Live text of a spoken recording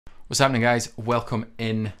What's happening, guys? Welcome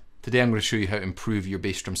in. Today I'm going to show you how to improve your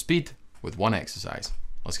bass drum speed with one exercise.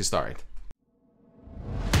 Let's get started.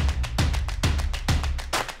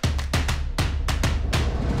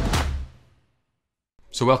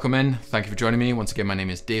 So welcome in, thank you for joining me. Once again, my name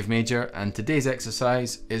is Dave Major, and today's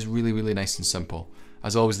exercise is really nice and simple.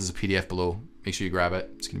 As always, there's a PDF below. Make sure you grab it,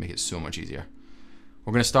 it's going to make it so much easier.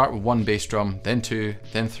 We're going to start with one bass drum, then two,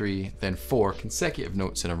 then three, then four consecutive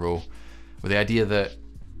notes in a row, with the idea that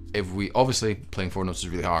if we, obviously playing four notes is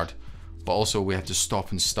really hard, but also we have to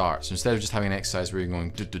stop and start. So instead of just having an exercise where you're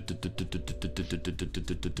going on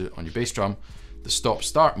your bass drum, the stop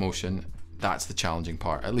start motion, that's the challenging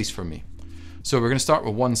part, at least for me. So we're going to start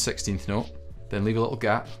with 1 16th note, then leave a little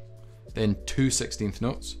gap, then 2 16th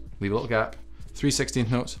notes, leave a little gap, 3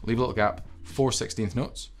 16th notes, leave a little gap, 4 16th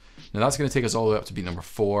notes. Now that's going to take us all the way up to beat number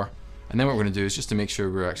 4. And then what we're going to do is, just to make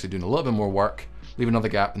sure we're actually doing a little bit more work, leave another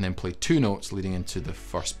gap and then play 2 notes leading into the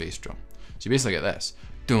first bass drum. So you basically get this.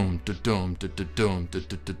 Now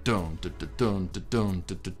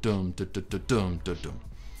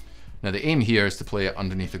the aim here is to play it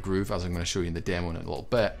underneath a groove, as I'm going to show you in the demo in a little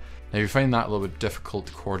bit. Now if you find that a little bit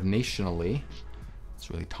difficult coordinationally, it's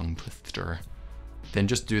really tongue twister, then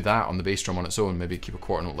just do that on the bass drum on its own. Maybe keep a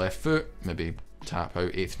quarter note left foot, maybe tap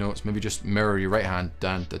out 8th notes, maybe just mirror your right hand,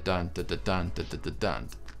 dan da dan da da dan da da da dan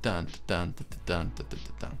dan dan da dan da da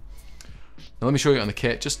dan. Now let me show you on the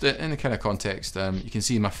kit, just in the kind of context. You can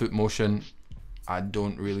see my foot motion. I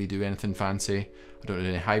don't really do anything fancy. I don't do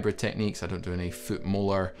any hybrid techniques. I don't do any foot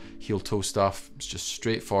molar, heel toe stuff. It's just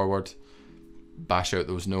straightforward. Bash out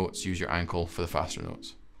those notes, use your ankle for the faster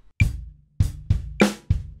notes.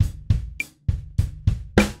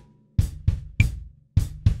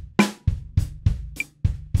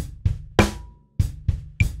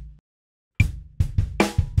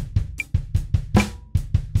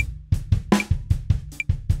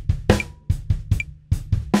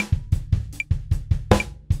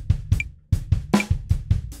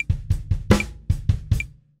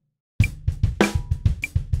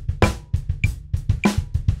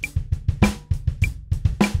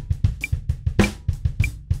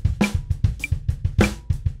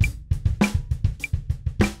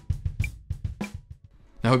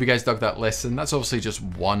 I hope you guys dug that lesson. That's obviously just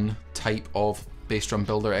one type of bass drum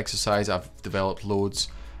builder exercise. I've developed loads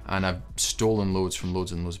and I've stolen loads from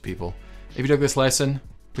loads and loads of people. If you dug this lesson,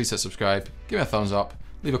 please hit subscribe, give me a thumbs up,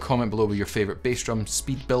 leave a comment below with your favorite bass drum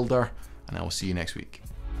speed builder, and I will see you next week.